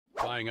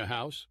Buying a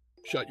house?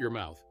 Shut your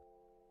mouth.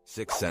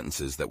 6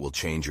 sentences that will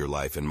change your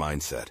life and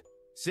mindset.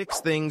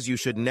 6 things you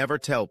should never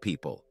tell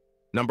people.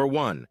 Number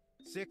 1,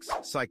 6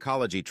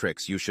 psychology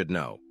tricks you should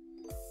know.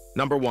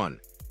 Number 1,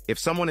 if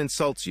someone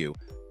insults you,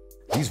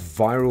 these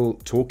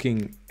viral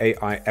talking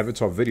AI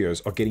avatar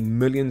videos are getting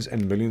millions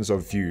and millions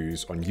of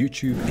views on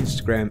YouTube,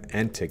 Instagram,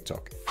 and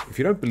TikTok. If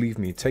you don't believe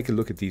me, take a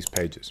look at these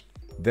pages.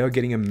 They are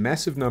getting a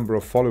massive number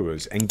of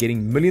followers and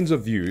getting millions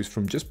of views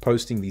from just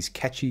posting these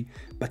catchy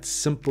but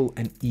simple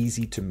and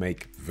easy to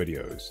make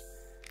videos.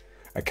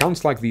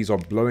 Accounts like these are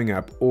blowing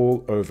up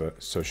all over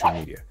social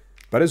media.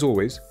 But as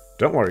always,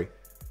 don't worry.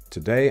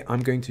 Today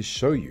I'm going to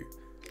show you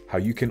how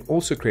you can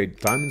also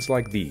create diamonds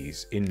like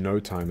these in no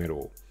time at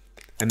all.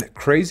 And the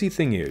crazy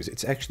thing is,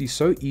 it's actually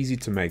so easy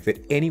to make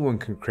that anyone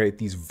can create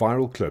these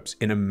viral clips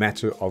in a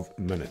matter of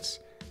minutes.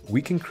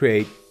 We can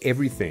create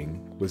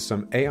everything with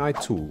some AI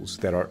tools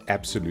that are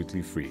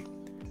absolutely free.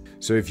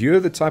 So if you're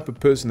the type of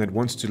person that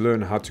wants to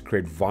learn how to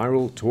create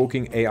viral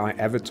talking AI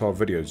avatar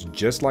videos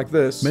just like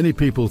this, many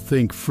people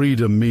think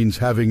freedom means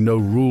having no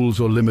rules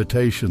or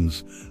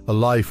limitations, a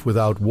life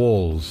without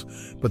walls.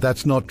 But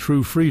that's not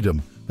true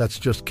freedom, that's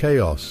just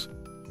chaos.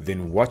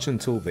 Then watch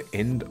until the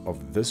end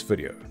of this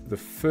video. The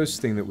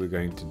first thing that we're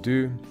going to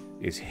do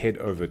is head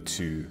over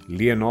to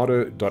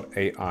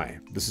Leonardo.ai.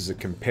 This is a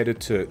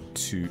competitor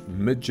to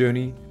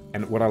Midjourney.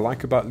 And what I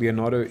like about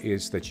Leonardo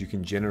is that you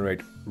can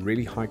generate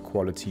really high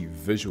quality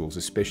visuals,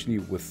 especially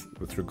with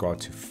regard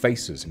to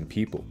faces and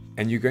people.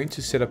 And you're going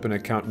to set up an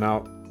account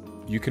now.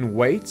 You can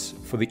wait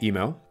for the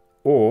email,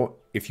 or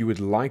if you would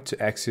like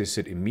to access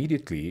it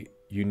immediately,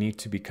 you need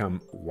to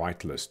become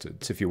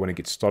whitelisted. So if you want to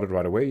get started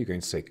right away, you're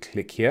going to say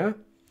click here.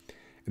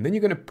 And then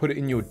you're going to put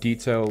in your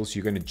details.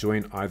 You're going to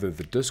join either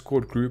the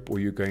Discord group or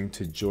you're going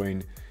to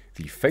join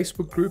the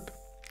Facebook group.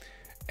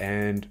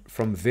 And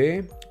from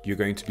there, you're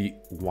going to be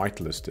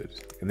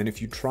whitelisted. And then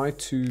if you try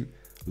to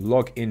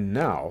log in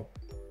now,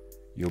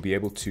 you'll be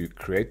able to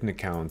create an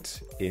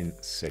account in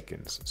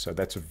seconds. So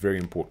that's a very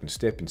important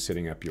step in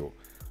setting up your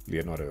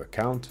Leonardo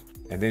account.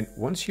 And then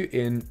once you're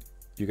in,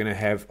 you're going to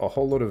have a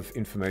whole lot of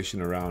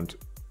information around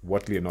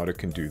what Leonardo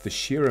can do. The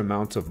sheer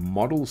amount of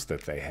models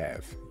that they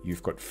have.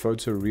 You've got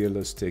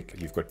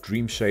photorealistic, you've got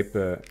Dream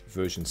Shaper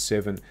version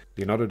 7.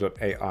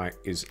 Leonardo.ai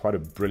is quite a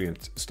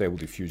brilliant stable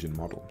diffusion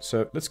model.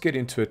 So let's get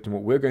into it. And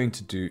what we're going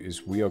to do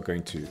is we are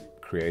going to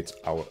create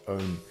our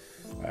own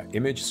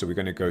image. So we're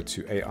going to go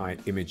to AI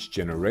image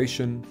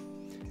generation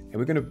and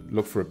we're going to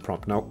look for a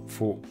prompt. Now,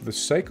 for the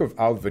sake of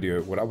our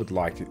video, what I would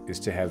like is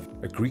to have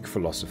a Greek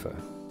philosopher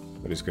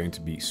that is going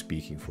to be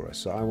speaking for us.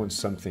 So I want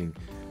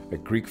a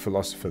Greek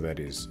philosopher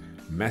that is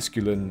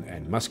masculine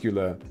and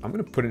muscular. I'm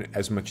going to put in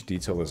as much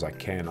detail as I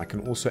can. I can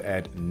also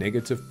add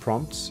negative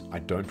prompts. I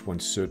don't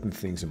want certain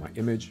things in my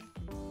image.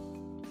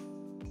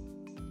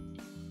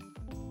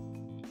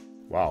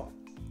 Wow.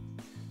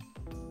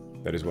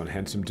 That is one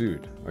handsome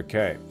dude.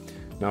 Okay.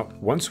 Now,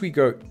 once we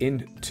go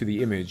into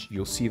the image,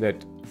 you'll see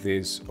that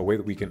there's a way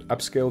that we can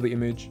upscale the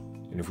image.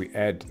 And if we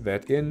add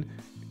that in,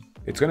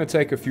 it's going to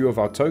take a few of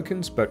our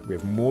tokens, but we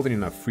have more than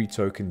enough free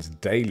tokens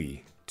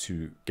daily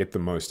to get the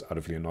most out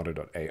of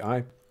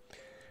Leonardo.ai.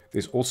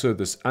 There's also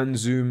this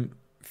unzoom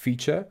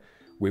feature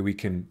where we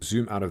can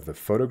zoom out of the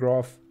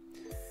photograph.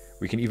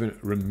 We can even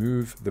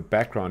remove the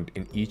background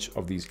in each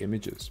of these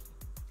images.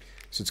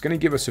 So it's going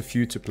to give us a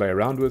few to play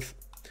around with.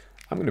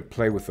 I'm going to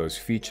play with those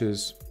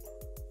features.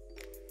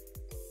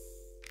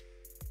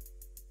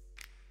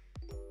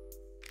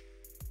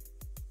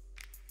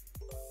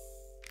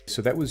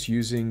 So that was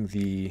using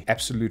the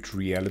absolute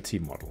reality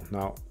model.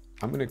 Now,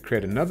 I'm going to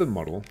create another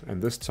model,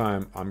 and this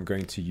time I'm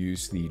going to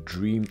use the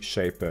Dream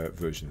Shaper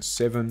version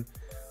 7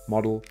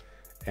 model.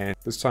 And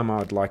this time I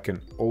would like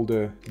an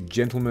older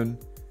gentleman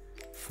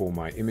for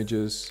my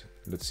images.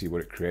 Let's see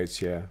what it creates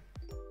here.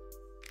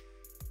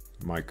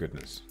 My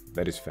goodness,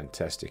 that is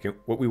fantastic. And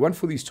what we want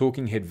for these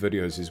talking head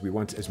videos is we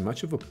want as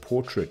much of a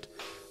portrait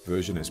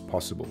version as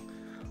possible.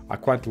 I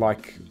quite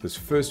like this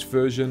first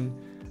version.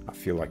 I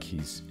feel like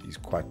he's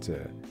quite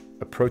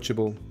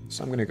approachable.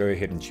 So I'm going to go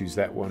ahead and choose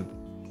that one.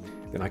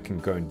 Then I can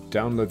go and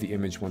download the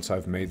image once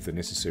I've made the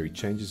necessary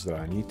changes that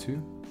I need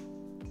to.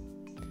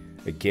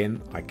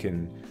 Again, I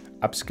can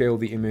upscale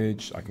the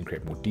image, I can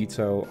create more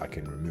detail, I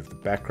can remove the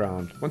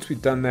background. Once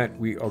we've done that,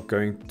 we are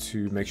going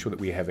to make sure that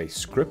we have a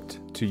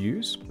script to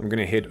use. I'm going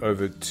to head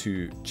over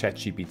to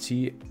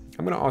ChatGPT.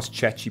 I'm going to ask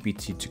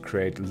ChatGPT to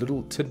create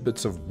little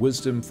tidbits of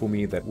wisdom for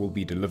me that will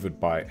be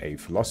delivered by a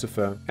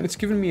philosopher. And it's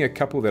given me a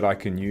couple that I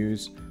can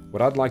use.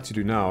 What I'd like to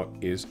do now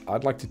is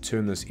I'd like to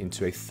turn this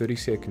into a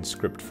 30-second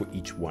script for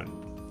each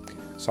one.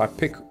 So I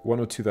pick one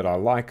or two that I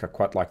like. I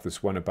quite like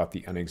this one about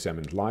the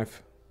unexamined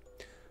life.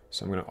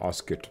 So I'm going to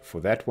ask it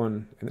for that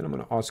one. And then I'm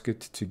going to ask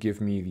it to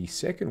give me the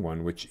second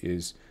one, which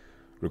is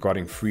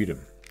regarding freedom.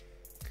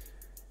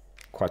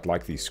 Quite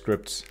like these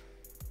scripts.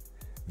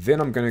 Then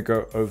I'm going to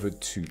go over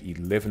to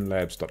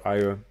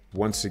 11labs.io.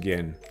 Once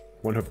again,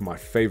 one of my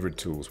favorite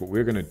tools. What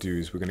we're going to do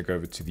is we're going to go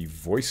over to the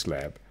voice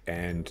lab,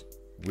 and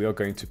we are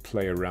going to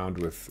play around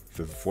with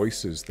the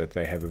voices that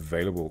they have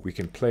available. We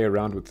can play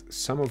around with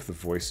some of the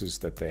voices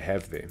that they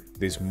have there.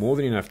 There's more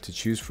than enough to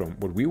choose from.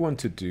 What we want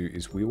to do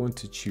is we want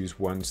to choose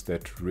ones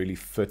that really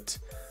fit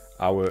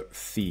our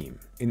theme.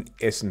 In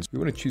essence, we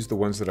want to choose the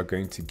ones that are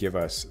going to give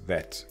us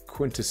that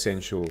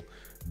quintessential,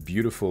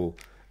 beautiful,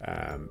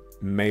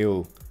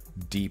 male,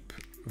 deep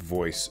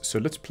voice. So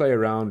let's play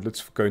around.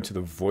 Let's go into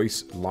the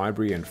voice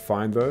library and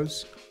find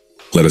those.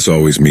 Let us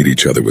always meet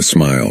each other with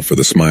smile, for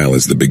the smile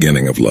is the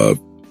beginning of love.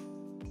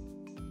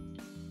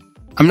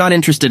 I'm not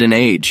interested in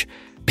age.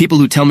 People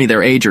who tell me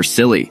their age are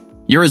silly.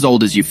 You're as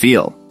old as you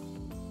feel.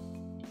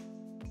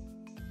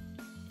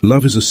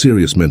 Love is a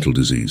serious mental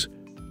disease.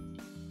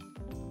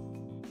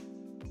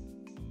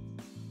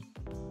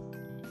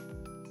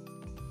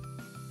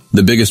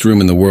 The biggest room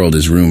in the world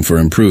is room for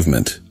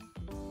improvement.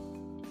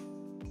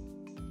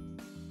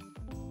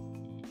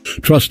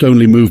 Trust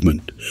only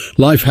movement.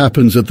 Life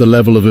happens at the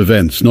level of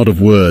events, not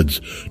of words.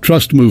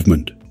 Trust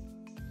movement.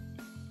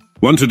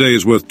 One today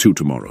is worth two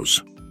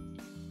tomorrows.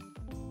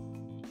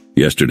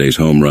 Yesterday's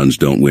home runs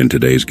don't win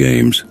today's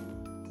games.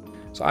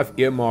 So I've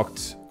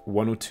earmarked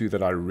one or two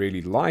that I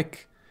really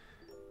like.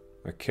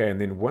 Okay,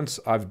 and then once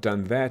I've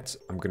done that,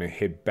 I'm going to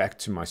head back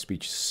to my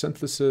speech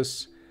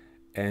synthesis.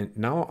 And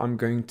now I'm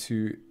going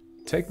to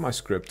take my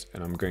script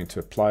and I'm going to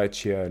apply it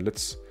here.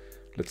 Let's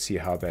see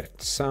how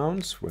that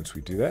sounds once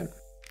we do that.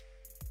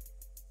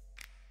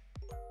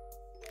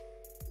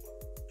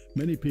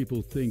 Many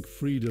people think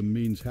freedom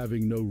means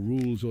having no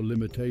rules or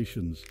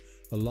limitations,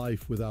 a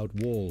life without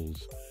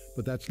walls.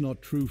 But that's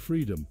not true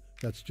freedom,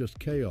 that's just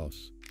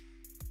chaos.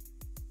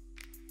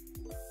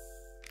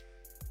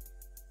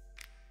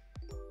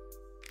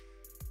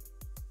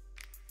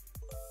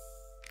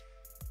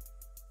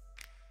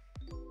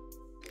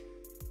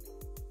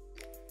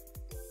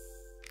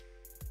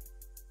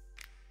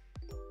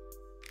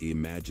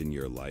 Imagine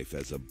your life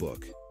as a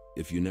book.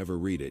 If you never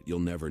read it, you'll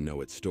never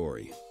know its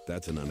story.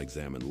 That's an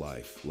unexamined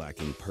life,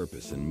 lacking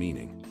purpose and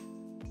meaning.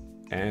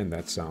 And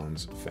that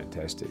sounds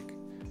fantastic.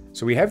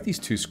 So we have these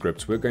two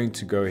scripts. We're going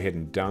to go ahead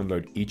and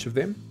download each of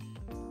them.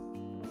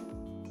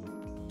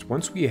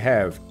 Once we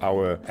have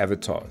our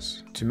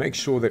avatars, to make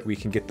sure that we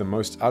can get the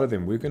most out of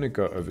them, we're going to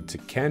go over to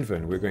Canva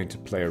and we're going to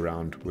play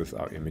around with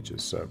our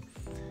images. So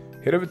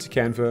head over to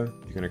Canva.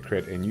 You're going to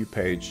create a new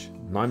page,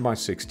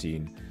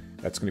 9:16.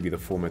 That's going to be the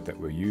format that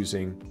we're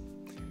using.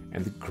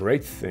 And the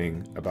great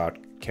thing about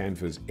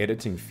Canva's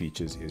editing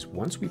features is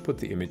once we put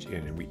the image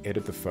in and we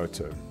edit the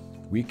photo,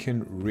 we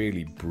can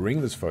really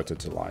bring this photo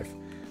to life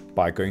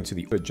by going to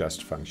the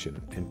adjust function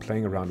and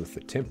playing around with the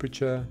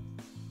temperature,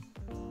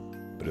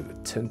 bit of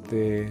the tint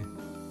there.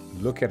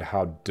 Look at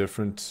how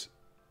different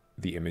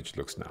the image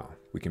looks now.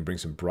 We can bring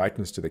some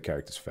brightness to the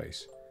character's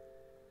face.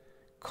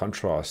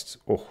 Contrast,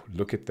 oh,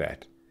 look at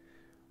that.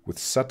 With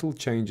subtle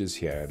changes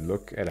here,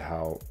 look at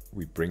how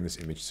we bring this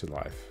image to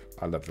life.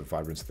 I love the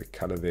vibrance of the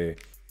color there.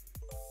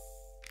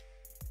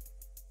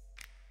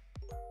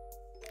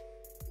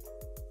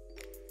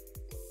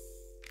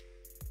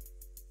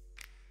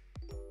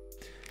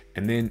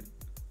 And then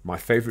my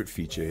favorite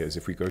feature here is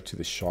if we go to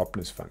the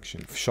sharpness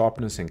function.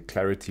 Sharpness and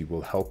clarity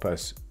will help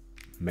us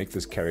make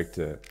this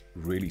character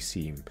really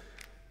seem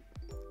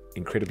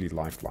incredibly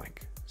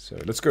lifelike. So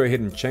let's go ahead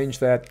and change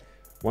that.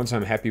 Once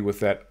I'm happy with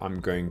that, I'm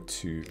going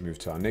to move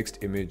to our next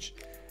image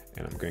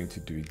and I'm going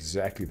to do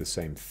exactly the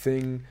same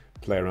thing,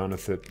 play around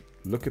with it.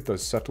 Look at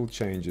those subtle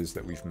changes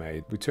that we've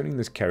made. We're turning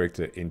this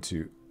character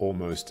into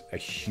almost a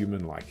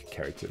human-like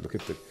character. Look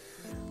at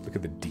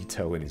the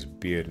detail in his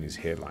beard and his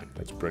hairline.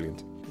 That's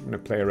brilliant. I'm going to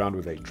play around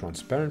with a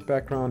transparent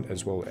background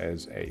as well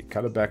as a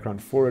color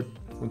background for it.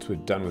 Once we're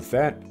done with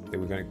that,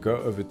 then we're going to go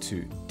over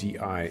to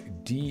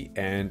DID,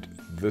 and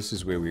this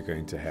is where we're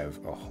going to have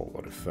a whole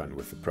lot of fun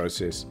with the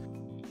process.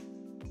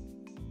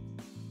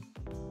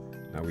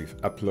 Now we've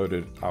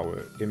uploaded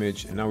our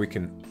image and now we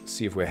can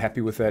see if we're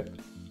happy with that.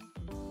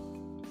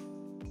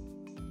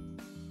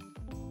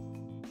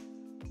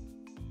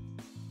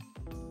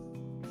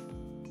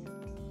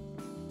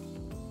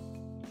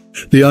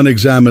 The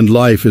unexamined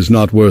life is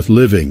not worth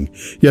living,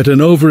 yet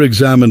an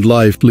over-examined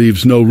life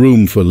leaves no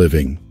room for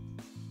living.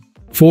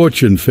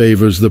 Fortune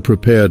favors the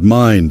prepared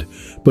mind,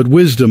 but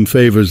wisdom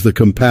favors the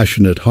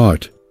compassionate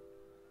heart.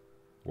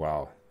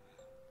 Wow.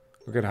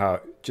 Look at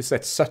how just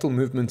that subtle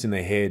movement in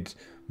the head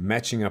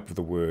matching up with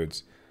the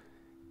words.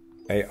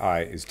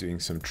 AI is doing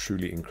some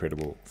truly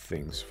incredible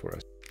things for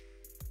us.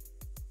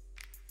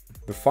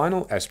 The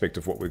final aspect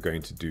of what we're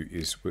going to do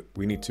is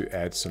we need to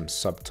add some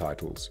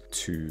subtitles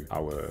to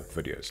our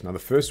videos. Now, the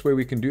first way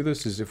we can do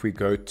this is if we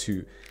go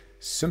to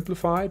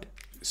Simplified.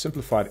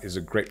 Simplified is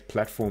a great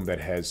platform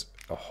that has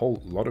a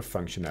whole lot of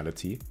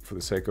functionality. For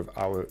the sake of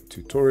our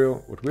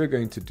tutorial, what we're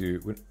going to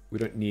do, we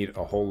don't need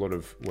a whole lot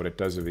of what it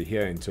does over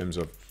here in terms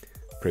of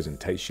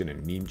presentation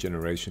and meme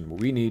generation.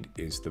 What we need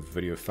is the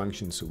video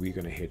function. So we're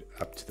going to head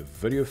up to the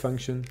video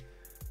function.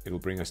 It'll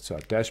bring us to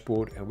our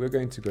dashboard and we're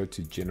going to go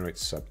to generate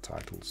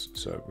subtitles.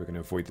 So we're going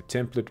to avoid the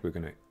template. We're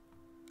going to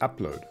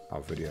upload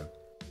our video.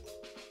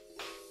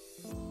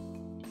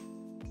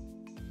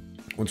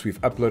 Once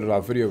we've uploaded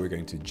our video, we're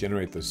going to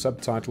generate the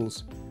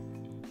subtitles.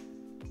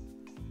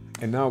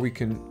 And now we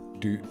can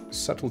do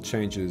subtle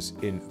changes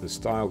in the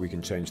style. We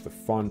can change the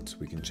font,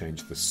 we can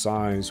change the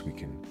size, we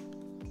can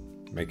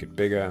make it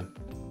bigger.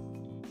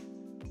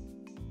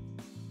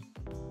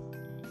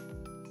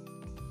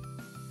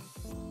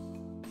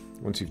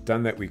 Once you've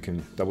done that, we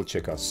can double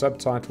check our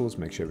subtitles,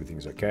 make sure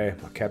everything's okay,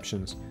 our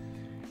captions.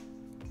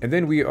 And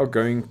then we are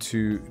going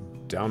to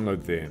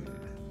download them.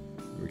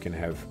 We can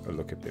have a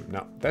look at them.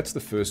 Now, that's the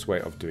first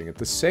way of doing it.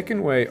 The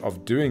second way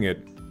of doing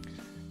it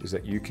is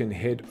that you can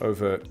head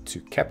over to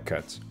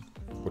CapCut.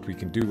 What we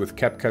can do with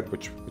CapCut,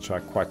 which I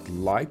quite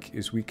like,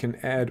 is we can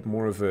add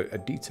more of a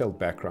detailed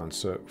background.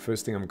 So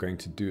first thing I'm going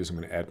to do is I'm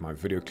going to add my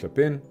video clip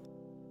in.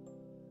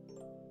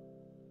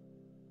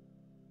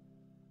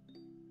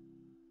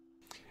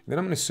 Then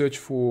I'm going to search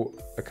for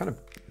a kind of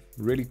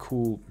really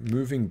cool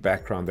moving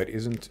background that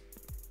isn't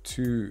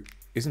too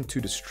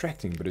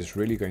distracting, but is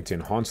really going to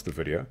enhance the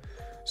video.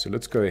 So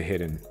let's go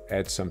ahead and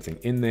add something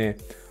in there.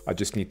 I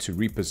just need to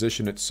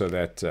reposition it so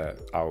that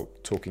our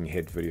talking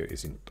head video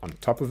is on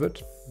top of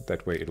it.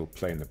 That way it'll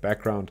play in the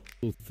background.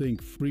 People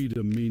think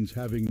freedom means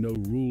having no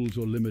rules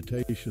or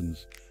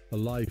limitations, a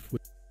life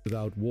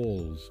without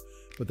walls,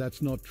 but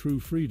that's not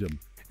true freedom.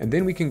 And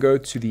then we can go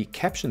to the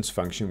captions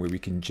function where we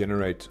can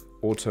generate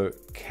auto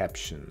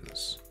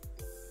captions.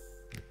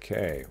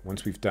 Okay,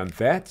 once we've done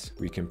that,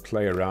 we can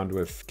play around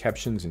with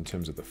captions in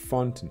terms of the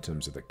font, in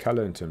terms of the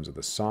color, in terms of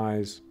the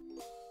size.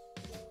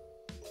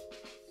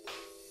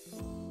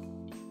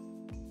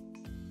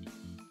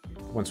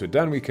 Once we're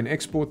done, we can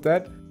export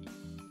that.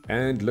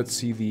 And let's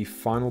see the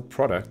final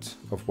product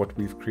of what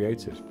we've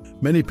created.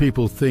 Many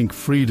people think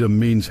freedom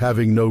means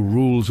having no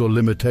rules or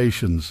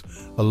limitations,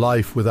 a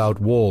life without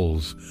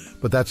walls,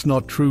 but that's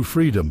not true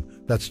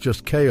freedom, that's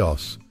just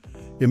chaos.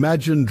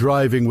 Imagine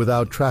driving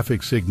without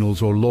traffic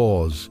signals or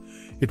laws.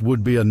 It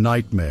would be a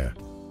nightmare.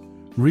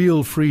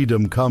 Real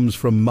freedom comes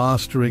from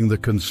mastering the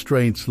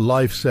constraints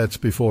life sets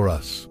before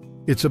us.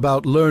 It's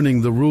about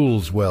learning the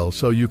rules well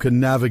so you can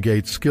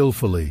navigate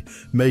skillfully,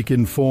 make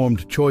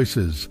informed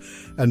choices,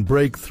 and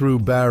break through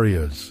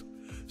barriers.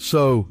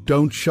 So,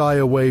 don't shy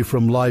away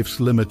from life's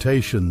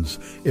limitations,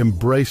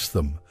 embrace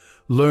them.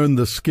 Learn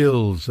the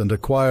skills and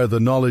acquire the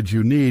knowledge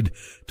you need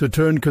to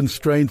turn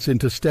constraints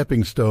into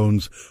stepping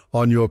stones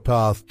on your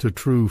path to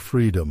true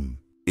freedom.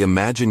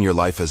 Imagine your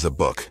life as a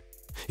book.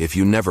 If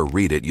you never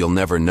read it, you'll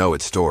never know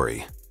its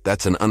story.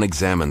 That's an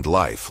unexamined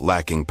life,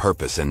 lacking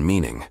purpose and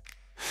meaning.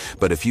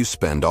 But if you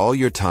spend all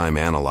your time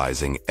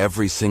analyzing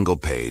every single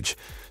page,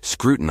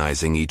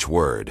 scrutinizing each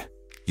word,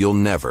 you'll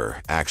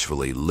never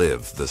actually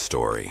live the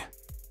story.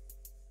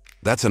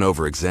 That's an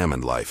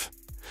over-examined life.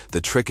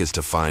 The trick is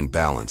to find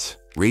balance.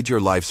 Read your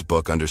life's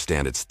book,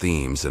 understand its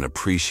themes, and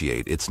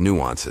appreciate its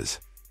nuances.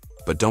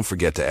 But don't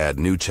forget to add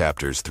new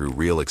chapters through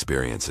real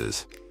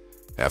experiences.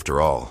 After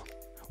all,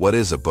 what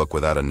is a book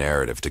without a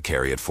narrative to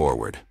carry it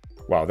forward?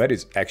 Wow, that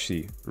is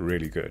actually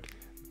really good.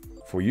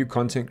 For you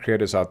content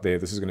creators out there,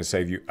 this is going to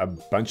save you a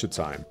bunch of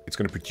time. It's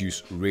going to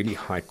produce really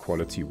high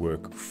quality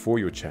work for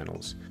your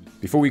channels.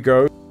 Before we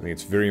go, I think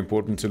it's very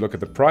important to look at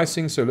the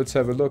pricing. So let's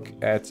have a look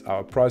at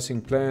our pricing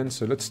plan.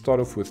 So let's start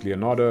off with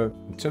Leonardo.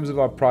 In terms of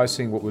our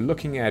pricing, what we're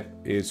looking at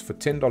is for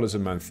 $10 a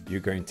month, you're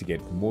going to get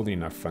more than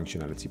enough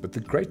functionality. But the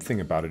great thing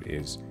about it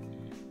is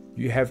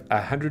you have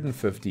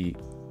 150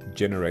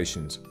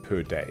 generations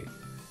per day.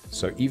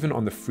 So even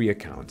on the free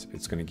account,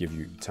 it's going to give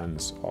you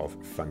tons of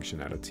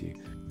functionality.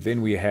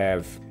 Then we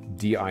have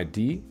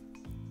DID.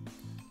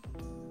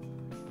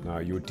 Now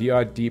your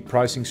DID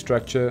pricing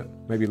structure,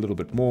 maybe a little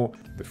bit more.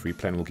 The free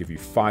plan will give you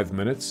 5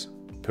 minutes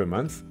per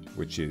month,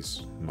 which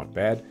is not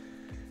bad.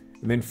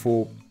 And then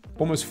for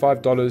almost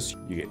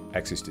 $5, you get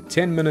access to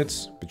 10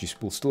 minutes, but you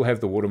will still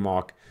have the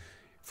watermark.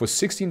 For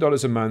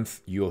 $16 a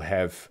month, you'll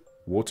have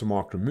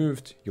watermark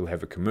removed. You'll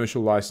have a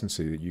commercial license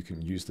so that you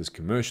can use this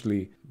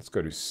commercially. Let's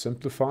go to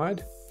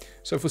simplified.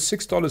 So for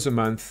 $6 a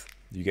month,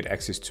 you get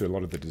access to a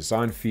lot of the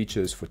design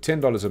features. For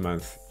 $10 a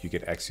month, you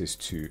get access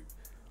to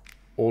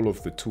all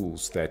of the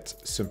tools that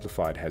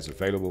Simplified has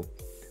available.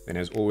 And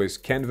as always,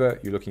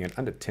 Canva, you're looking at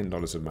under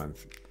 $10 a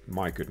month.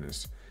 My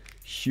goodness,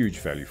 huge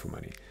value for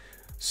money.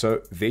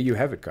 So there you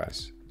have it,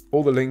 guys.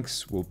 All the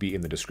links will be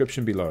in the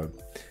description below.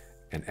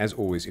 And as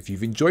always, if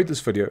you've enjoyed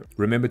this video,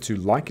 remember to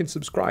like and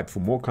subscribe for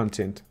more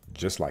content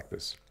just like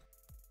this.